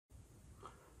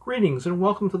Greetings and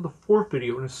welcome to the fourth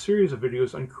video in a series of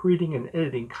videos on creating and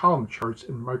editing column charts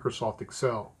in Microsoft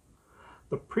Excel.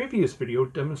 The previous video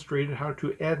demonstrated how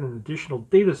to add an additional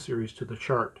data series to the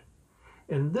chart.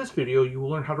 In this video, you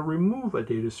will learn how to remove a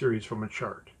data series from a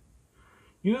chart.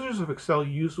 Users of Excel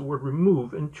use the word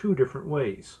remove in two different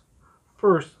ways.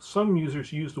 First, some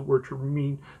users use the word to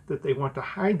mean that they want to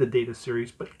hide the data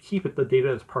series but keep the data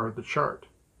as part of the chart.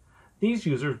 These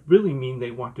users really mean they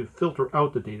want to filter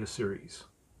out the data series.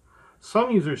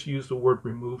 Some users use the word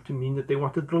remove to mean that they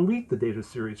want to delete the data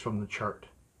series from the chart.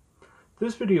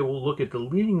 This video will look at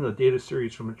deleting the data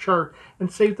series from a chart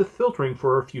and save the filtering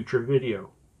for a future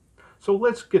video. So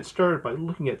let's get started by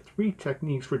looking at three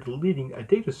techniques for deleting a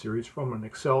data series from an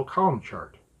Excel column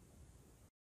chart.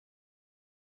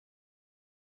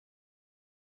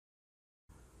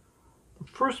 The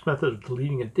first method of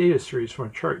deleting a data series from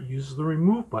a chart uses the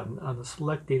Remove button on the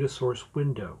Select Data Source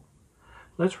window.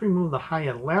 Let's remove the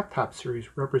high-end laptop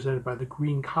series represented by the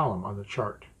green column on the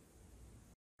chart.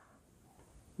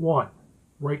 1.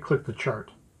 Right-click the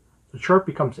chart. The chart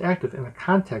becomes active and a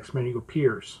context menu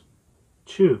appears.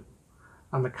 2.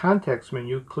 On the context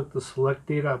menu, click the Select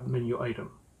Data menu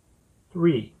item.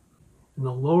 3. In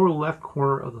the lower left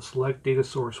corner of the Select Data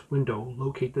Source window,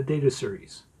 locate the data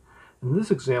series. In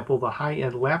this example, the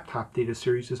high-end laptop data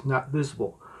series is not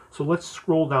visible, so let's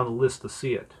scroll down the list to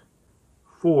see it.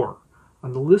 4.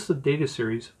 On the list of data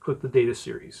series, click the data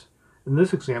series. In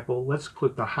this example, let's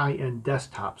click the high-end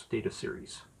desktops data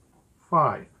series.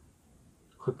 5.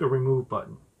 Click the Remove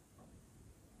button.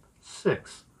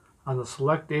 6. On the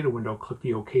Select Data window, click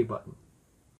the OK button.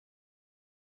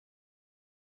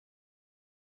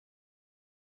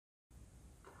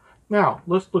 Now,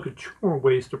 let's look at two more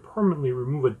ways to permanently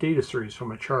remove a data series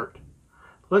from a chart.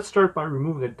 Let's start by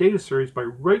removing a data series by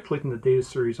right-clicking the data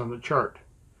series on the chart.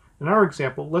 In our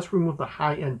example, let's remove the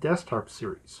high-end desktop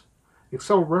series.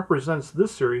 Excel represents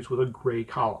this series with a gray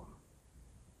column.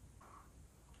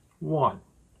 1.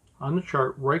 On the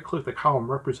chart, right-click the column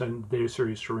representing the data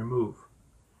series to remove.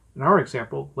 In our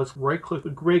example, let's right-click the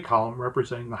gray column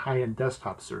representing the high-end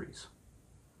desktop series.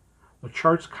 The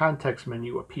chart's context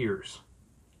menu appears.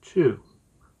 2.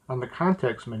 On the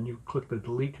context menu, click the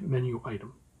Delete menu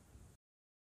item.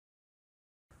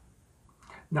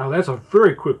 Now that's a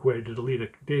very quick way to delete a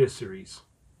data series.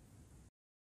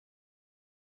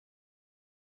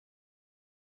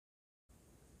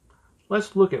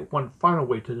 Let's look at one final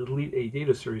way to delete a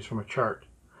data series from a chart.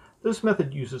 This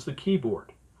method uses the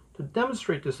keyboard. To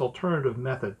demonstrate this alternative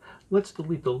method, let's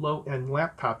delete the low-end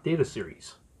laptop data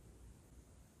series.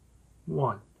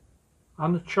 1.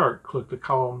 On the chart, click the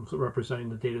columns representing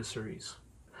the data series.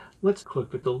 Let's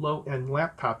click the low-end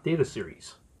laptop data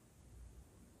series.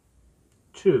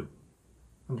 2.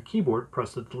 On the keyboard,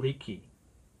 press the Delete key.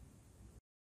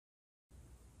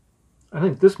 I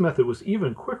think this method was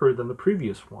even quicker than the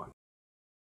previous one.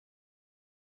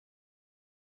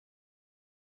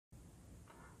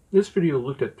 This video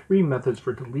looked at three methods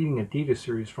for deleting a data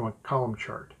series from a column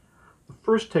chart. The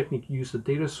first technique used the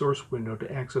Data Source window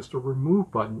to access the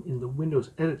Remove button in the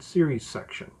Windows Edit Series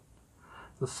section.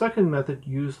 The second method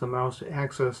used the mouse to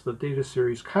access the data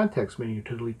series context menu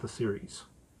to delete the series.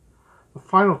 The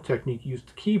final technique used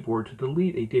the keyboard to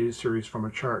delete a data series from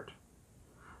a chart.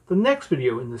 The next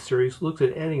video in this series looks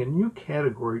at adding a new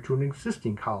category to an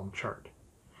existing column chart.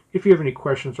 If you have any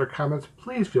questions or comments,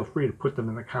 please feel free to put them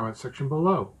in the comment section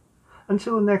below.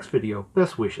 Until the next video,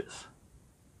 best wishes.